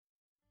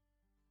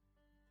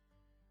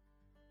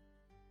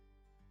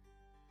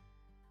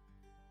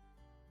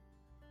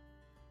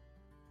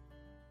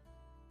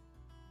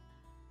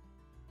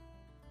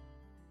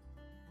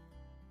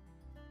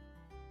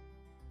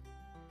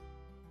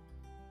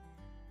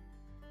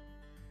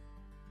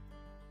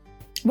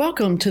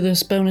Welcome to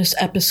this bonus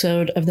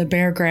episode of the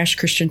Bear Grass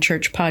Christian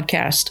Church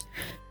podcast.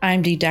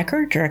 I'm Dee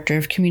Decker, Director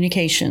of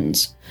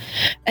Communications.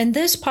 In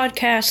this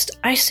podcast,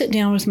 I sit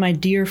down with my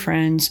dear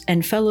friends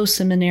and fellow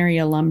seminary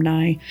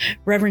alumni,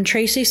 Reverend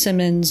Tracy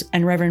Simmons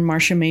and Reverend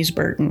Marsha Mays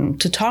Burton,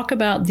 to talk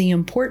about the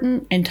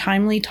important and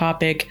timely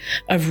topic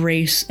of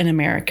race in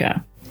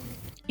America.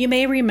 You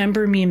may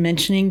remember me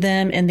mentioning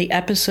them in the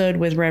episode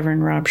with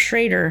Reverend Rob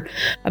Schrader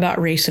about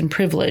race and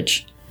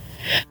privilege.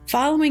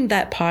 Following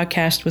that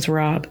podcast with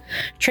Rob,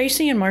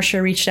 Tracy and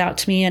Marsha reached out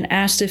to me and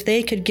asked if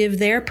they could give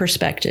their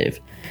perspective.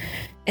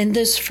 In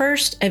this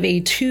first of a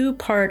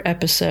two-part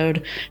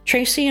episode,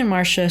 Tracy and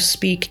Marsha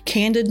speak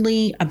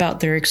candidly about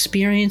their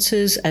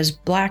experiences as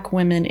Black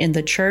women in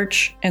the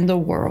church and the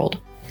world.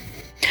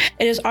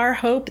 It is our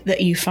hope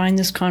that you find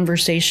this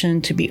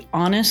conversation to be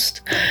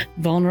honest,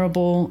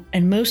 vulnerable,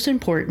 and most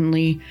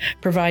importantly,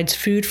 provides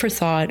food for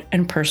thought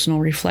and personal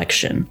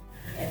reflection.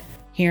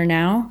 Here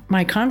now,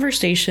 my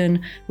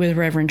conversation with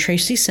Reverend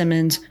Tracy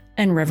Simmons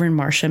and Reverend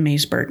Marsha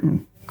Mays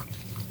Burton.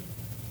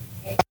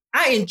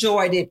 I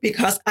enjoyed it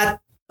because I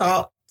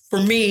thought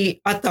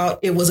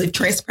it was a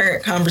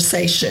transparent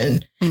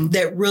conversation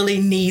that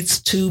really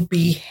needs to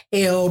be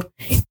held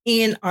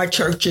in our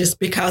churches,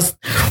 because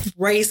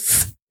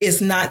race is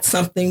not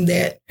something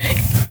that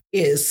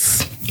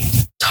is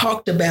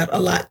talked about a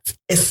lot,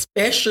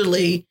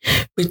 especially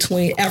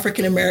between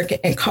African American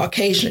and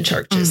Caucasian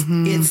churches.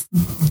 It's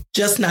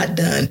just not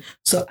done.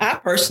 So I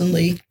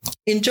personally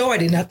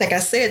enjoyed it. And I think I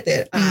said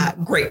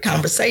that. Great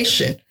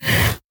conversation.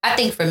 I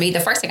think for me, the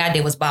first thing I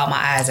did was bawl my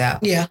eyes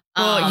out. Yeah.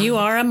 Well, you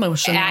are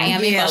emotional. I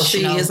am emotional.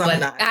 She is,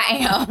 but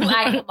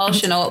I'm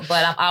emotional,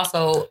 but I'm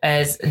also,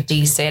 as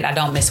Dee said, I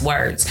don't miss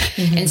words.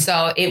 And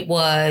so it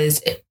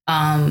was,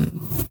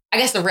 I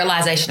guess the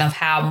realization of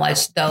how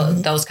much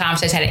those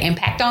conversations had an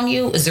impact on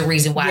you is the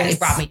reason why it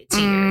brought me to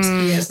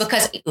tears.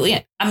 Because,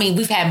 I mean,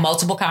 we've had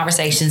multiple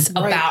conversations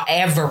about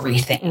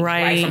everything,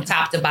 right? From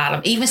top to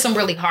bottom, even some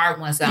really hard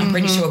ones that I'm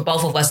pretty sure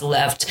both of us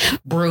left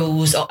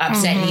bruised or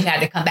upset, and you had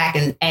to come back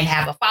and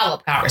have a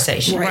follow-up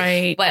conversation.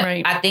 Right. But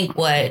I think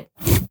what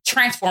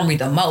transformed me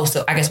the most,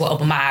 so I guess what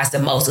opened my eyes the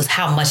most, is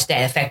how much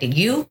that affected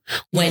you.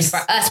 When for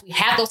us, we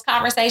have those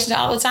conversations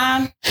all the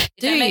time.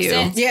 Do that make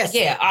sense? Yes.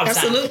 Yeah, all the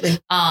absolutely.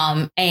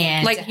 time.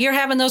 And like you're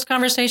having those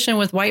conversations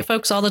with white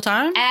folks all the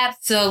time?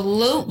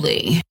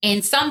 Absolutely.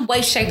 In some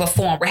way, shape, or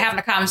form, we're having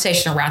a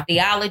conversation around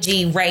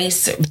theology and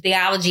race,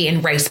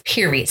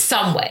 period.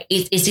 Some way.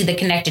 It's either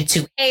connected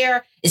to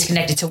hair, it's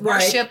connected to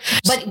worship,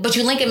 but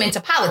you link them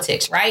into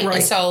politics, right?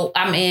 And so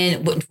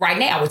right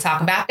now we're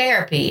talking about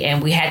therapy,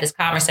 and we had this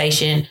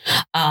conversation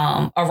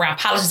around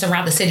politics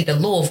around the city of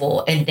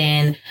Louisville, and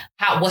then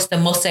what's the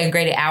most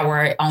segregated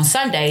hour on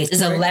Sundays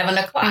is 11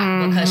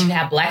 o'clock because you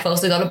have Black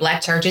folks that go to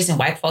Black churches and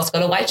white folks go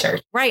to white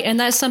churches. Right. And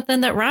that's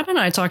something that Rob and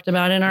I talked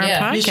about in our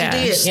podcast.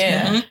 Yes, you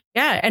did.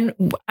 Yeah.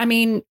 And I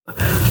mean,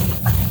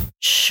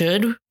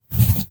 should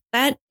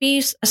that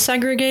be a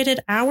segregated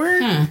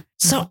hour?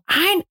 So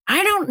I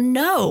don't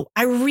know.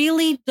 I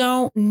really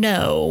don't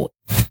know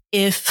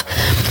if...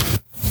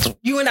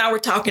 You and I were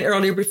talking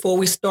earlier before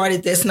we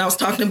started this, and I was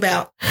talking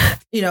about,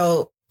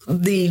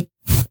 the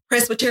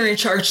Presbyterian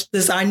Church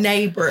is our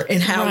neighbor,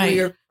 and how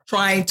we're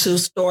trying to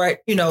start,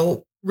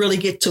 really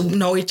get to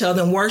know each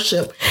other and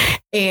worship.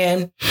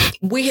 And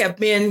we have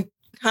been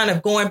kind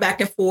of going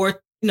back and forth,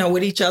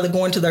 with each other,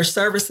 going to their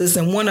services.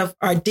 And one of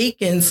our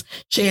deacons,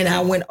 she and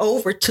I went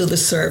over to the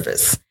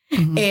service.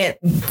 And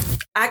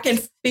I can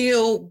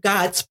feel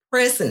God's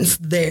presence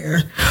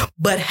there,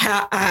 but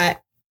how I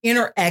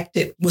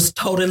interacted was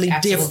totally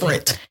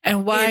different.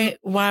 And why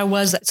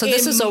was that? So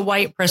this is a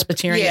white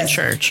Presbyterian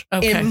church.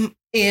 Okay.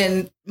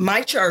 In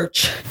my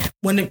church,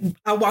 when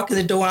I walk in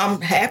the door, I'm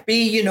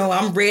happy,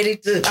 I'm ready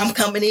I'm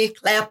coming in,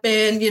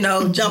 clapping,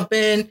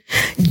 jumping,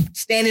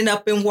 standing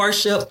up in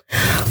worship.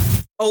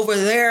 Over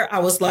there, I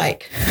was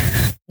like,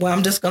 well,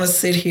 I'm just going to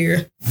sit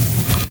here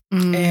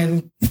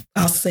and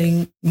I'll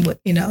sing,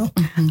 I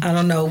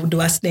don't know. Do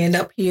I stand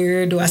up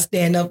here? Do I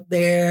stand up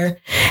there?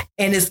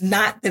 And it's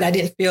not that I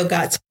didn't feel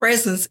God's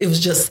presence. It was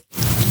just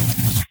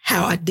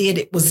how I did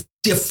it was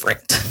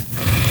different.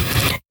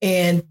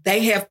 And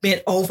they have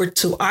been over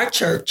to our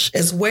church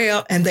as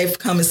well. And they've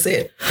come and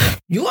said,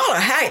 you all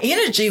are high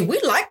energy. We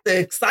like the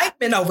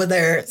excitement over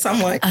there. So I'm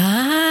like,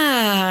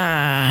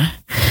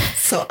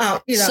 So,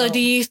 So do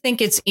you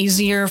think it's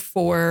easier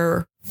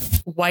for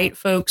white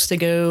folks to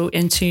go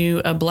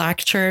into a Black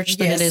church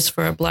than it is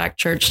for a Black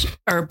church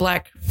or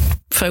Black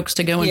folks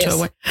to go into a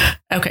white?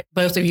 Okay.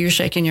 Both of you are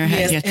shaking your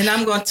head. Yes. And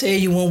I'm going to tell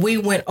you, when we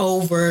went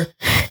over,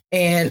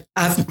 and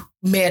I've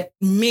met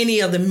many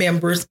of the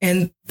members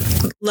and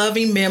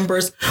loving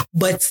members,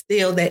 but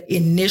still that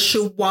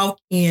initial walk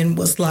in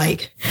was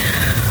like,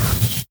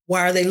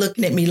 why are they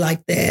looking at me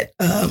like that?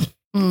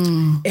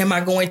 Am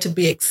I going to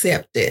be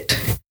accepted?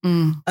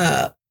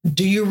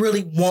 Do you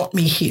really want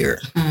me here?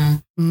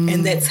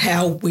 And that's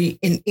how we,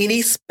 in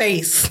any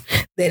space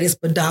that is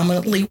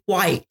predominantly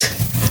white,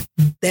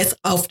 that's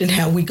often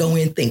how we go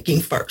in thinking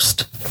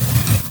first.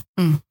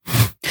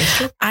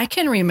 I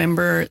can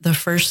remember the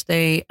first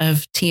day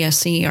of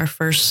TSC, our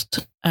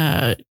first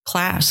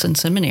class in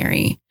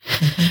seminary.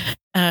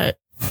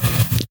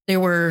 There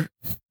were,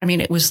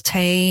 it was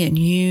Tay and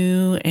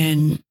you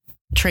and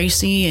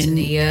Tracy and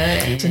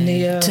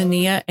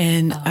Tania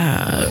and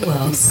who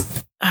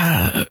else?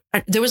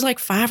 There was like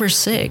 5 or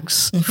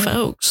 6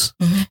 folks,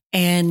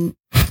 and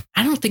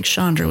I don't think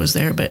Chandra was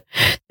there, but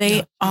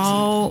they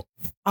all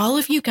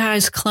of you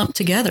guys clumped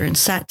together and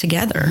sat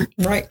together.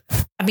 Right.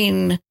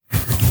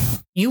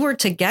 You were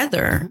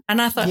together,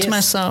 and I thought to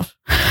myself,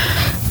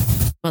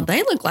 well,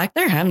 they look like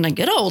they're having a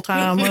good old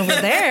time over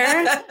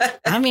there.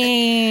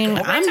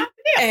 We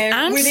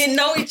didn't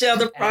know each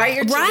other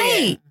prior to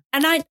right.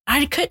 And I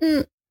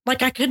couldn't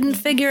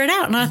figure it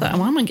out. And I thought,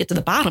 well, I'm going to get to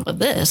the bottom of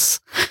this.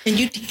 And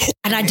you did.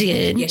 And I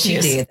did. Yes,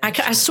 you did.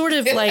 I sort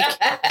of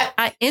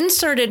I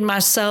inserted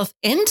myself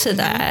into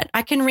that.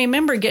 I can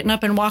remember getting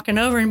up and walking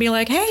over and be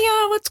like, hey,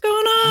 y'all, what's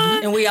going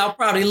on? And we all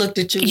probably looked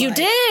at you. You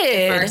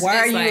did. Why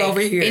are you over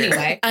here?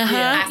 Anyway.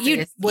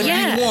 What do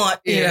you want?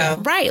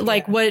 Right.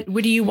 Like, what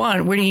do you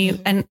want? Where do you?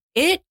 And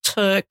it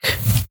took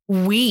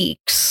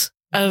weeks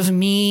of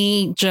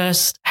me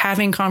just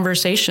having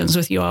conversations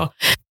with you all.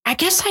 I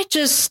guess I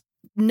just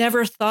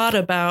never thought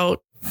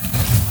about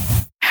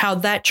how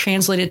that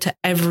translated to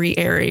every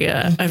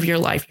area of your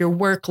life, your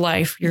work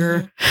life,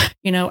 your,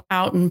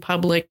 out in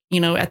public,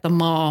 at the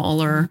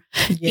mall, or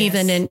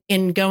even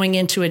in going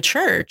into a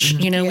church.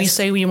 We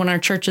say we want our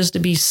churches to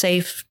be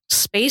safe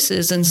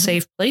spaces and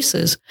safe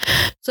places.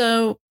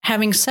 So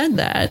having said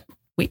that,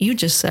 what you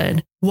just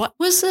said, what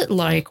was it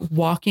like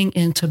walking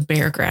into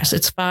Beargrass?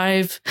 It's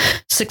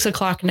 6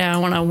 o'clock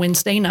now on a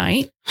Wednesday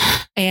night,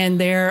 and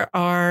there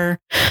are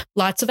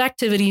lots of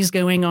activities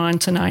going on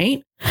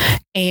tonight.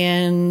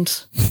 And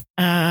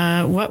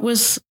what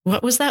was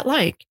that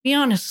like? Be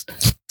honest.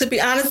 To be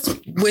honest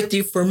with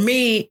you, for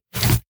me,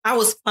 I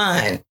was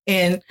fine.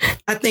 And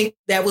I think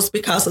that was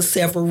because of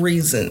several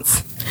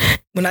reasons.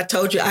 When I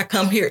told you I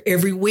come here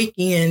every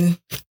weekend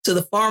to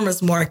the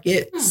farmer's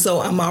market,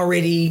 so I'm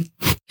already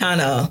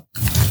kind of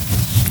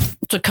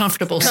it's a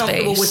comfortable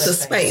space with the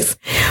space.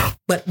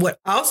 But what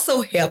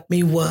also helped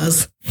me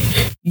was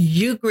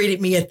you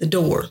greeted me at the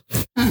door.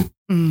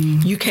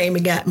 You came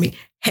and got me.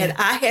 Had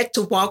I had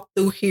to walk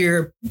through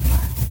here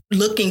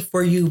looking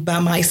for you by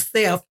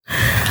myself,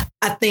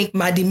 I think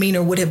my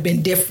demeanor would have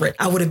been different.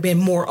 I would have been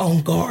more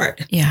on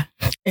guard. Yeah.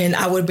 And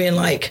I would have been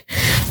like,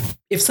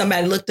 if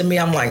somebody looked at me,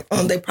 I'm like,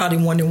 oh, they probably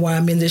wondering why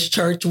I'm in this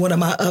church. What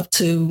am I up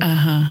to?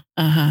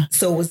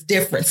 So it was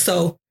different.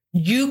 So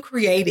you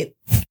created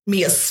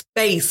me a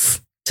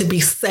space to be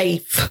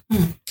safe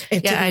and to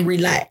be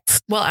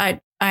relaxed. Well, I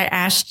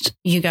asked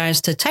you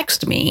guys to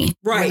text me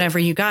whenever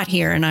you got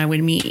here and I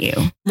would meet you.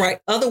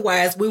 Right.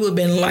 Otherwise, we would have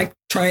been like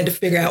trying to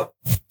figure out.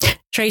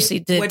 Tracy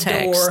did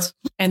text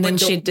and then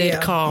she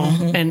did call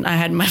and I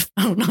had my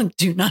phone on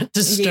Do Not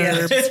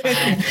Disturb.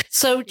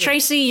 So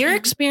Tracy, your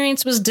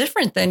experience was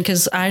different then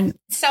because I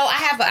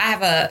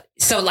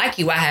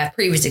have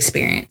previous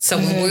experience. So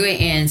when we were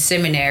in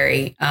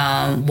seminary,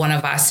 one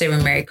of our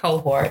seminary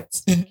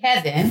cohorts,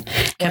 Kevin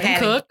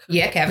Cook.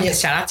 Kevin.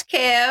 Shout out to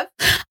Kev.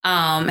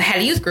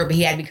 Had a youth group and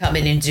he had me come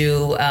in and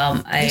do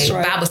a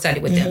Bible study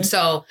with them.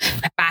 So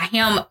by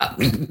him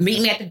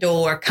meeting me at the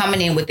door,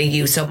 coming in with the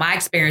youth. So my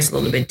experience is a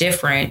little bit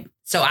different.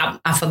 So I'm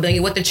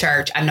familiar with the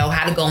church. I know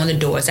how to go in the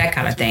doors, that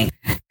kind of thing.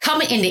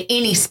 Coming into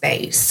any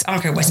space, I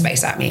don't care what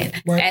space I'm in.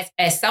 Right.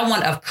 As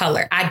someone of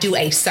color, I do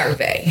a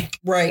survey.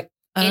 Right.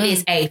 Uh-huh. It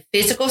is a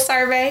physical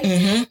survey.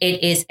 Mm-hmm.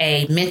 It is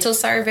a mental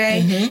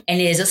survey. Mm-hmm.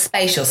 And it is a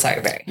spatial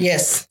survey.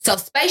 Yes. So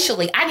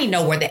spatially, I need to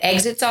know where the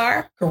exits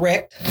are.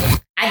 Correct.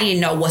 I need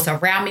to know what's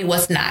around me,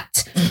 what's not.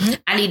 Mm-hmm.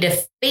 I need to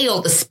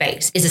feel the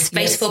space. Is the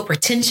space feel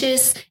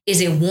pretentious? Is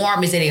it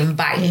warm? Is it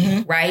inviting?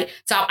 Mm-hmm. Right?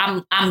 So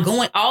I'm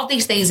going all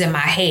these things in my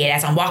head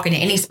as I'm walking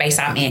in any space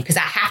I'm in because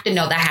I have to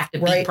know that I have to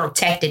be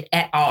protected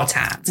at all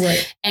times.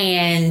 Right.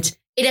 And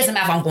it doesn't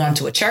matter if I'm going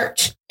to a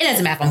church. It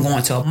doesn't matter if I'm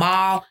going to a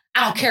mall.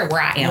 I don't care where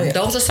I am. Yeah.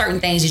 Those are certain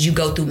things that you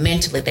go through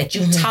mentally that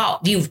you've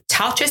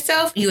taught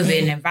yourself. You have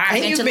been environmentalized.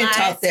 And you've been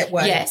taught that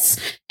way. Yes.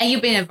 And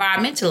you've been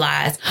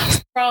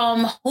environmentalized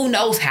from who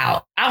knows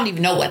how. I don't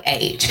even know what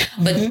age.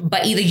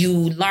 But either you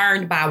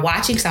learned by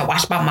watching, because I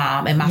watched my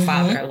mom and my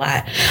father a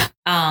lot.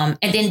 And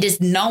then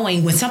just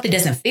knowing when something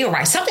doesn't feel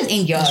right, something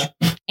in your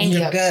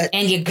gut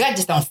and your gut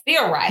just don't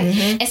feel right.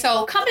 Mm-hmm. And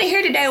so coming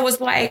here today was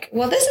like,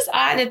 well, this is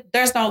odd that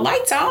there's no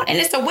lights on and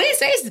it's a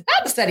Wednesday, it's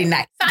Bible study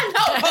night. So I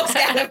know folks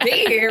gotta be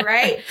here,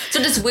 right?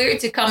 So it's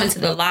weird to come into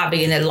the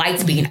lobby and the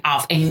lights being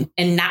off and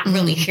not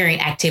really hearing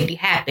activity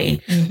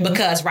happen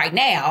because right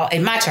now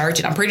in my church,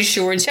 and I'm pretty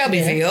sure in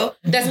Shelbyville,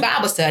 there's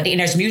Bible study and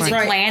there's music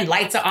playing,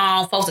 lights are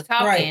on, folks are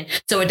talking.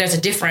 So there's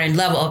a different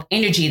level of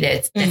energy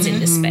that's in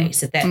the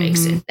space, if that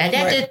makes sense.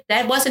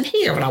 That wasn't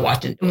here when I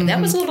walked in the door.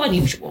 That was a little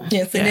unusual.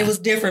 Yes, and it was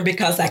different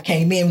because I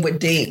came in with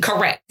D.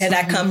 Correct. And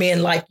I come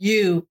in like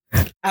you,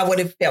 I would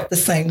have felt the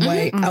same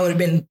way. I would have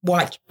been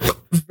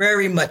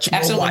very much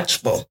more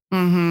watchful.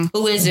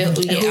 Who is it?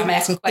 I'm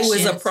asking questions. Who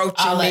is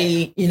approaching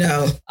me? You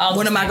know,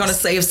 what am I going to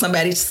say if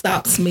somebody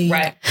stops me?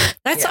 Right.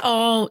 That's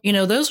all, you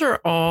know, those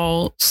are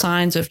all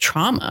signs of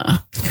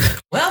trauma.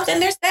 Well, then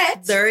there's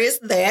that. There is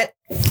that.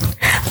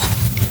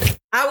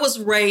 I was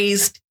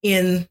raised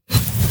in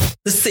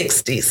the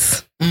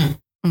 60s.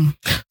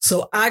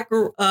 So I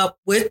grew up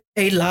with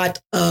a lot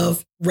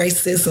of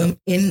racism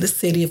in the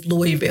city of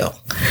Louisville.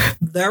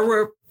 There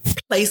were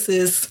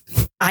places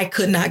I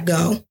could not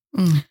go.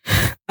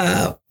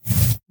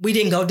 We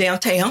didn't go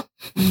downtown.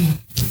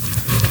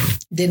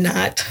 Did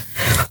not.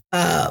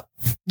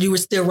 You were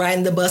still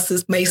riding the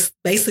buses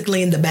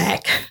basically in the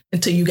back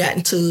until you got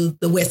into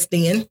the West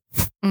End.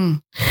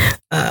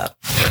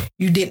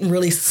 You didn't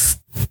really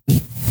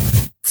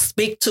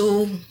speak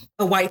to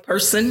a white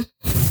person.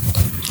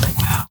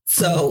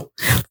 So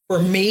for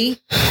me,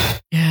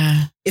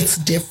 it's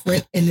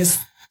different and it's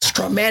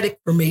traumatic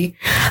for me.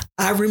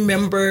 I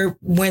remember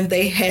when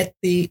they had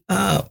the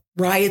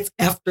riots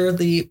after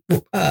the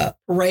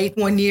parade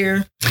one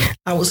year.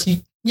 I was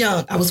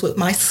young. I was with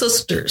my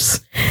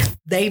sisters.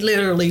 They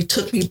literally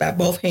took me by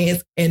both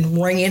hands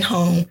and ran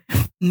home.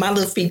 My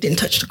little feet didn't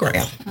touch the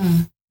ground.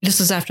 This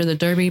is after the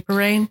Derby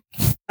parade?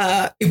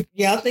 I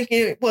think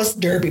it was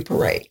Derby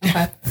parade.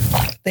 Okay.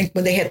 I think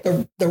when they had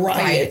the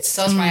riots.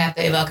 So it's right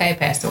after MLK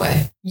passed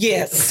away.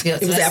 Yes. It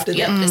was after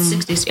that. The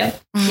 60s.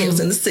 Yep. It was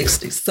in the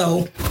 60s.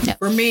 So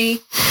for me,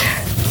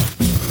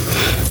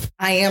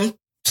 I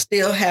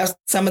still have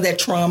some of that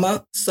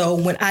trauma. So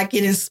when I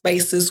get in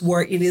spaces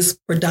where it is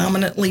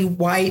predominantly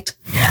white,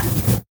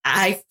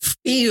 I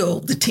feel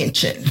the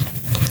tension.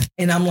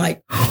 And I'm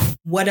like,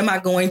 what am I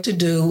going to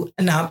do?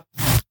 And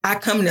I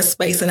come in a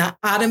space and I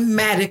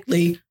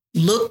automatically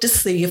look to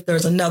see if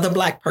there's another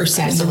Black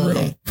person in the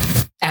room.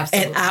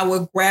 Absolutely. And I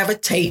will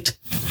gravitate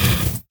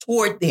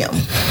toward them.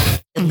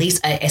 At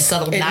least a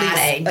subtle nod,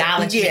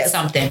 acknowledgement,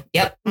 something.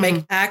 Yep.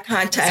 Make eye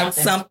contact,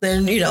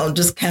 something, you know,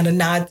 just kind of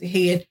nod the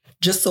head,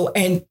 just so,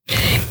 and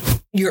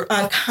you're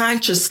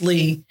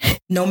unconsciously,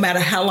 no matter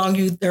how long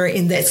they're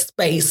in that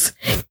space,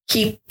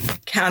 keep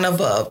kind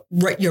of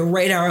your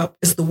radar up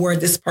as to where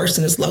this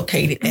person is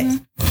located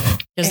at.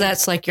 Because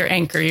that's like your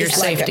anchor, your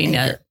safety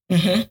net.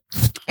 And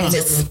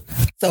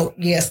so,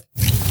 yes,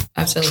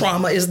 absolutely.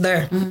 Trauma is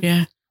there.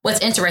 Yeah.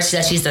 What's interesting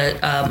is that she's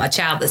a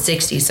child of the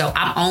 60s. So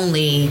I'm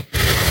only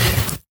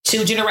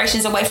 2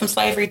 generations away from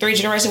slavery, 3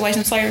 generations away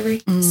from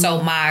slavery.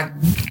 So my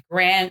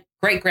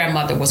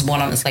great-grandmother was born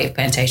on a slave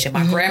plantation.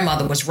 My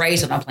grandmother was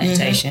raised on a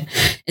plantation.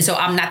 And so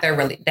I'm not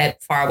really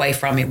that far away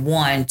from it.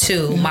 1,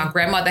 2, my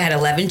grandmother had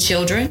 11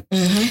 children.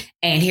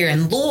 And here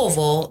in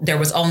Louisville, there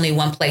was only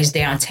one place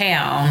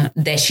downtown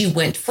that she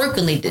went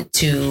frequently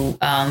to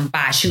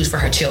buy shoes for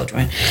her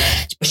children.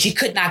 But she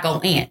could not go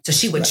in. So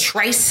she would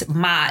trace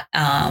my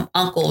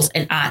uncles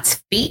and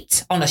aunts'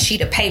 feet on a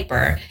sheet of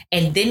paper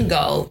and then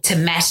go to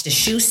match the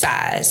shoe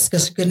size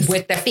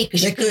with their feet.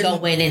 Because she couldn't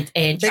go in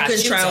and they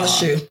couldn't try on the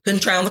shoe.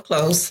 Couldn't try on the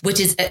clothes. Which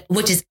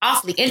is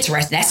awfully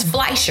interesting. That's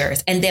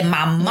Fleischers. And then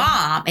my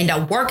mom ended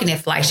up working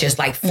at Fleischers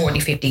like 40,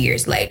 50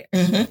 years later.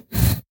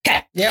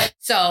 Okay. Yep.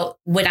 So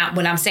when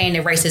I'm saying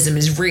that racism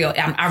is real,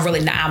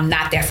 I'm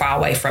not that far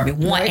away from it.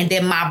 One, and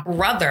then my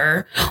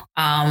brother,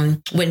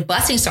 when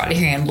busing started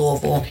here in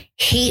Louisville,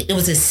 it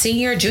was his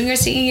junior,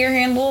 senior year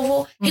here in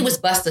Louisville. He was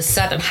bused to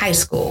Southern High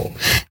School.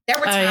 There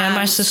were times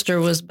my sister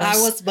was bused.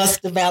 I was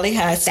bused to Valley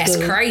High School.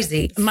 That's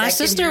crazy. My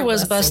sister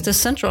was bused to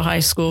Central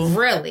High School.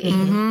 Really?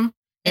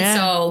 And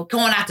so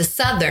going out to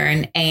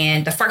Southern,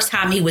 and the first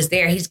time he was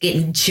there, he's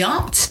getting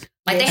jumped.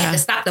 Like they had to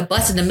stop the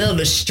bus in the middle of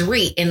the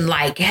street, and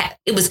like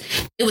it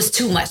was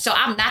too much. So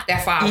I'm not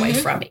that far away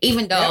from it.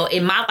 Even though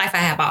in my life I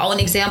have my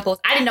own examples,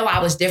 I didn't know I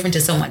was different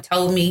till someone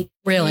told me.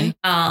 Really?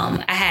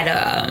 I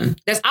had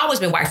there's always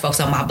been white folks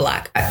on my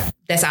block.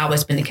 That's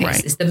always been the case.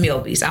 Right. It's the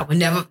Milbys. I love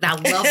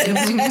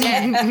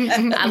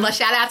them. I love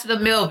shout out to the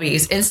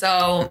Milbys. And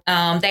so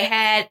they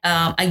had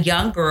a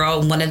young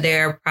girl, one of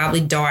their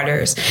probably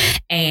daughters,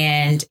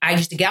 and I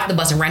used to get off the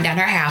bus and run down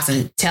her house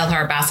and tell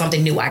her about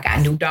something new. I got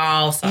a new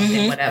doll,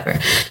 something, whatever.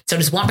 So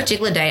this one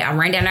particular day, I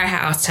ran down her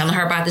house telling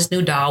her about this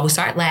new doll. We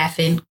start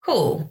laughing.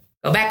 Cool.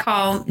 Go back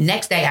home.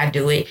 Next day I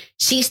do it.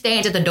 She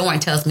stands at the door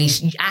and tells me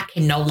I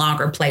can no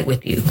longer play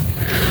with you.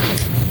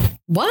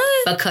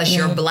 What? Because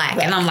you're Black.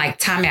 And I'm like,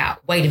 time out.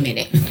 Wait a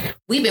minute.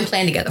 We've been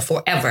playing together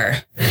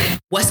forever.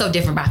 What's so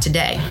different about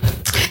today?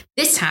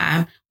 This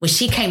time, when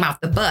she came off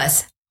the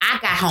bus, I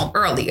got home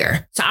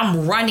earlier. So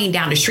I'm running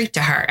down the street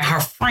to her, and her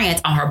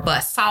friends on her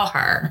bus saw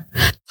her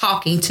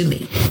talking to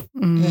me.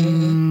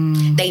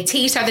 They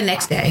teased her the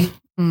next day.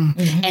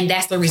 And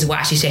that's the reason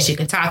why she said she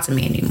couldn't talk to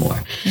me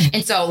anymore.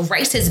 And so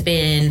race has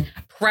been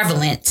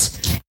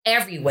prevalent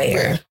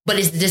everywhere, but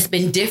it's just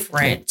been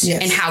different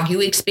in how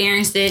you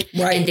experienced it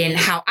and then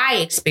how I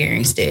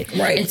experienced it.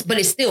 But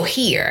it's still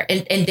here.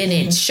 And then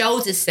it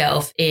shows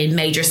itself in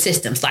major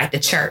systems like the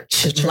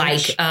church.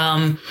 Like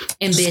in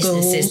businesses,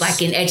 schools,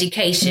 like in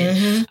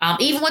education.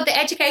 Even with the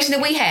education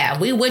that we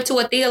have, we went to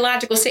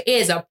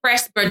a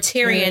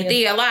Presbyterian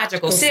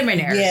theological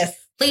seminary. Yes.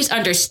 Please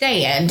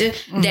understand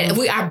that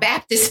we are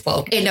Baptist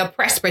folk in a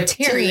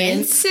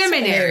Presbyterian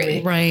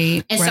seminary.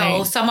 Right. And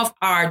so some of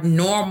our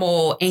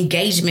normal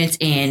engagements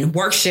in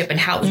worship and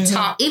how we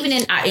talk, even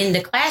in the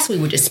class we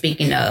were just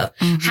speaking of,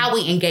 how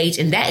we engage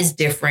in that is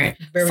different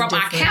from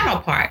our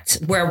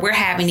counterparts, where we're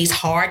having these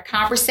hard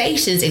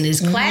conversations in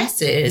these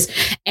classes.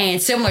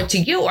 And similar to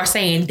you are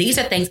saying, these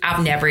are things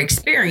I've never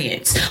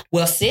experienced.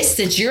 Well, sis,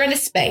 since you're in a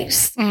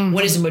space when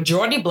it's a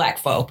majority Black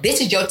folk, this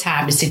is your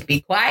time to sit,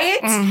 be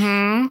quiet,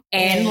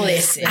 and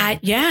listen.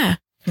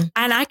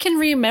 And I can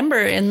remember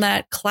in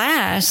that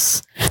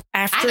class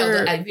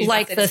after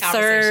like the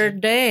third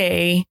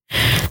day,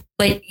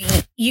 like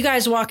you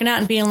guys walking out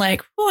and being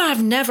like,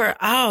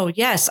 oh,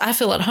 yes, I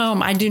feel at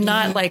home. I do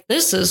not like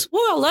this is,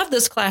 I love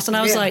this class. And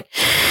I was like,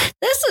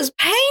 this is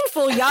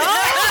painful, y'all.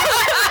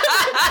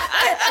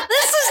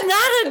 This is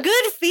not a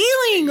good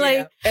feeling.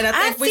 Like, and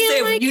I think we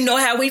said, like, you know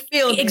how we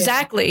feel.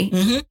 Exactly.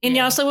 And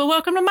y'all said, well,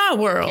 welcome to my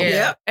world.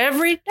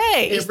 Every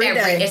day. It's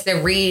the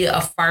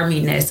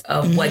reaffirmingness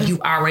of what you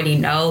already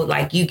know.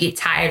 Like you get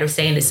tired of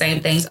saying the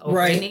same things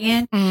over and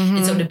again.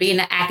 And so to be in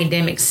an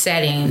academic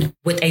setting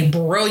with a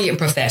brilliant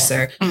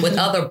professor, with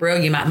other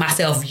brilliant,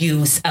 myself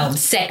use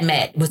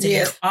SecMet was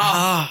it?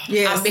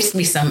 I miss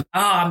me some.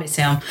 I miss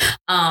him.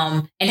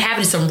 And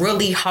having some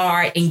really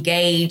hard,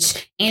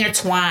 engaged,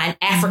 intertwined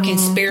African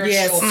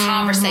spiritual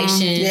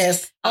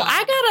conversations.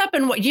 I got up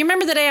and you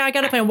remember the day I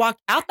got up and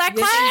walked out that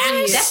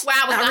class? That's where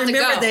I was about to go.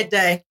 I remember that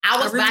day.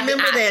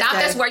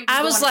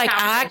 I was like,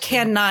 I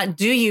cannot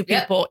do you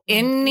people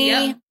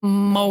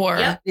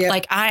anymore.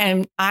 Like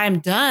I am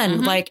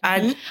done. Like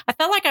I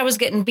felt like I was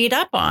getting beat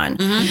up on.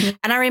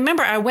 And I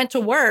remember I went to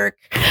work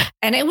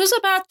and it was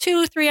about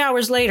 2-3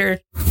 hours later.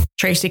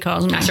 Tracy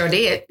calls me. I sure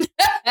did.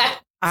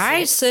 All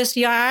right, sis,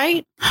 you all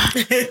right? No,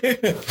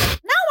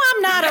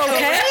 I'm not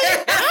okay.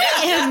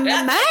 I am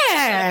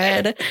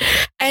mad.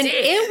 And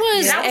it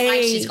was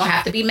like, she's gonna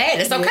have to be mad.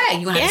 It's okay.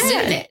 You have to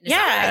sit in it. It's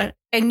okay.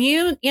 And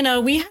you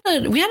know, we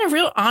had a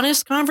real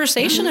honest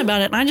conversation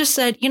about it. And I just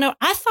said,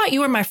 I thought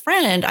you were my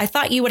friend. I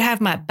thought you would have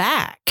my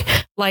back.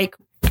 Like,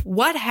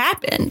 what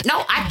happened?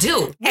 No, I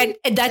do. And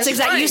that's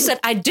exactly, you said,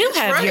 I do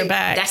have your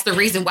back. That's the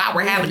reason why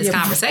we're having this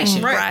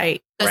conversation.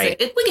 Right.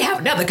 We can have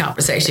another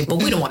conversation,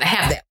 but we don't want to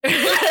have that.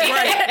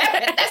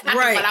 That's not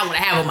what I want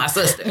to have with my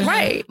sister.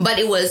 Right. But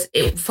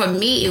for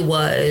me, it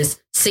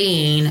was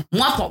seeing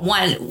one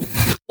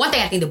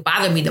thing I think that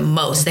bothered me the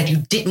most is that you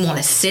didn't want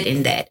to sit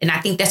in that. And I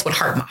think that's what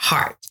hurt my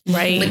heart.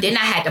 Right. But then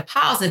I had to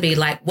pause and be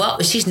like, well,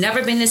 she's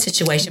never been in this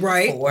situation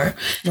before.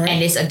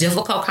 And it's a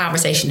difficult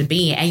conversation to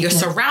be in. And you're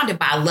surrounded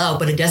by love,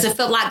 but it doesn't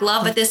feel like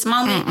love at this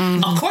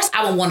moment. Of course,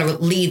 I would want to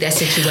leave that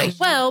situation.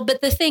 Well, but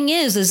the thing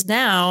is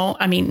now,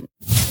 I mean,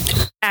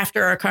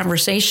 after our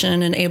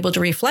conversation and able to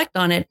reflect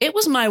on it, it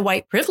was my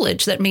white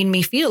privilege that made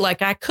me feel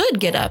like I could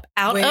get up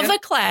out of a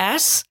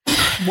class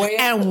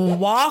and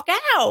walk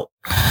out.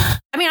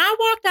 I mean, I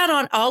walked out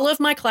on all of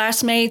my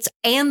classmates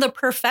and the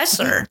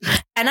professor.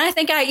 And I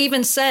think I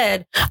even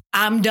said,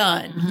 I'm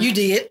done. You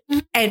did.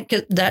 And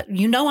that,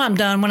 I'm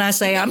done when I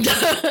say I'm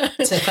done.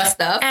 Took her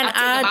stuff. And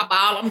I took my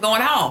ball. I'm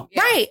going home.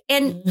 Yeah. Right.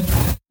 And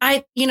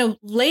I,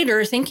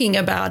 later thinking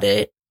about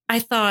it, I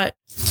thought,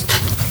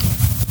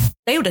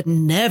 they would have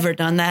never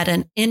done that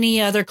in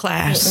any other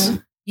class.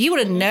 You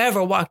would have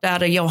never walked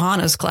out of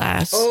Johanna's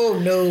class.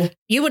 Oh, no.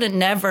 You would have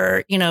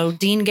never,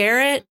 Dean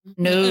Garrett.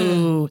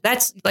 No,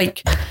 that's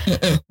like,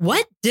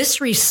 what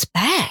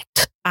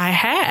disrespect I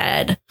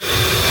had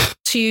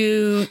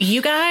to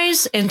you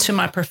guys and to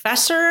my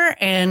professor.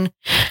 And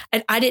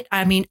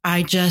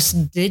I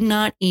just did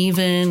not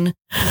even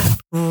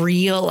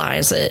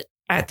realize it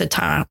at the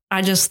time.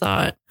 I just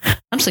thought,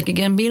 I'm sick of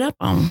getting beat up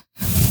on.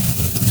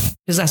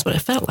 Because that's what it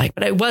felt like,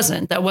 but it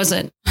wasn't. That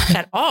wasn't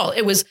at all.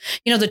 It was,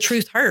 the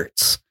truth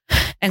hurts.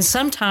 And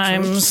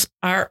sometimes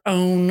our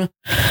own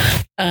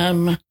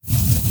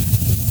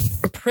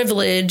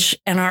privilege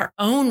and our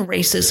own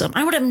racism.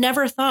 I would have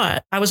never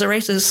thought I was a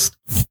racist.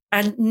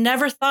 I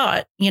never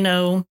thought,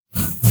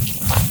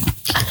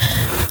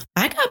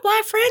 I got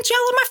Black friends. Y'all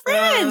are my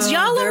friends.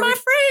 Y'all are my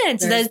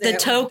friends. The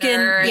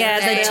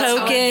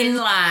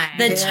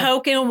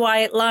token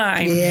white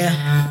line.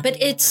 Yeah. But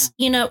it's,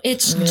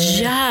 it's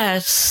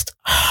just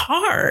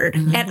hard.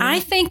 And I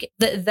think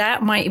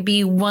that might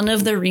be one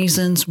of the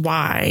reasons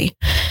why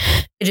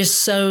it is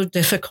so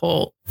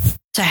difficult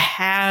to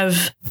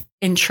have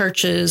in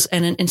churches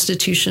and in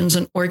institutions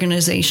and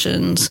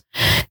organizations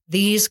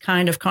these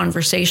kind of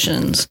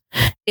conversations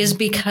is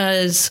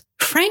because,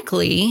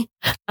 frankly,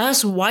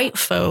 us white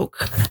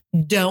folk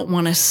don't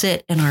want to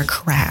sit in our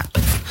crap.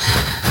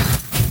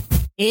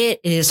 It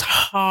is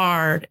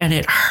hard and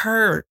it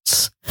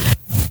hurts.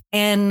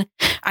 And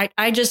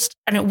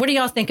what do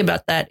y'all think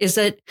about that? Is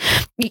that,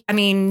 I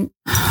mean,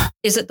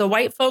 is it the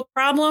white folk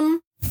problem?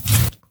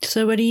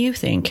 So what do you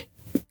think?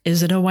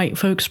 Is it a white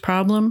folks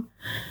problem?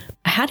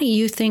 How do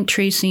you think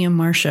Tracy and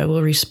Marcia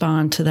will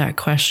respond to that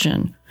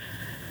question?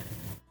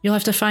 You'll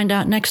have to find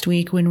out next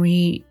week when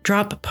we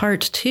drop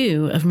part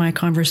 2 of my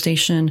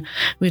conversation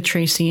with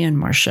Tracy and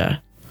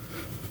Marcia.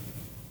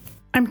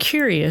 I'm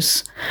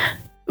curious,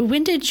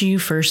 when did you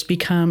first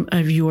become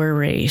of your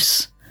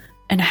race?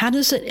 And how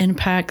does it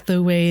impact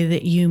the way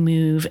that you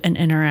move and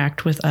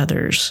interact with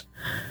others?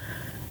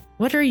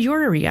 What are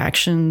your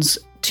reactions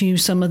to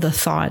some of the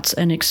thoughts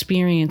and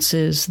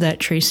experiences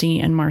that Tracy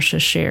and Marcia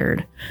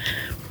shared?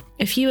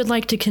 If you would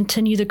like to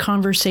continue the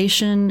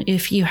conversation,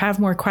 if you have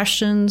more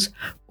questions,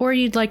 or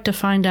you'd like to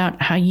find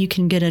out how you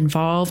can get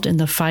involved in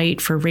the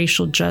fight for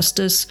racial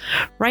justice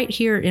right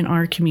here in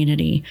our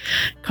community,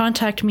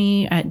 contact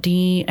me at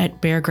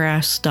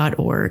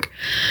dee@beargrass.org.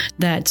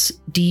 That's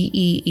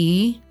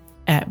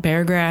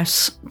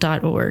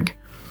DEE@beargrass.org.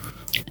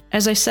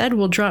 As I said,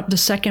 we'll drop the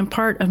second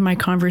part of my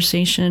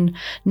conversation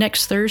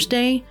next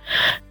Thursday.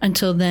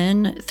 Until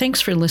then,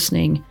 thanks for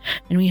listening,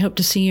 and we hope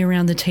to see you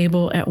around the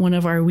table at one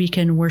of our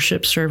weekend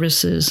worship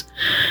services.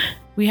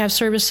 We have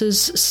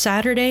services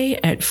Saturday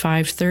at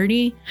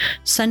 5:30,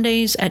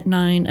 Sundays at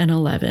 9 and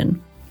 11.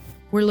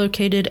 We're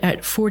located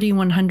at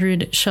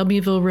 4100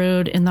 Shelbyville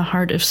Road in the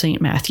heart of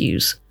St.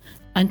 Matthews.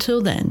 Until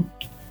then,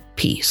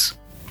 peace.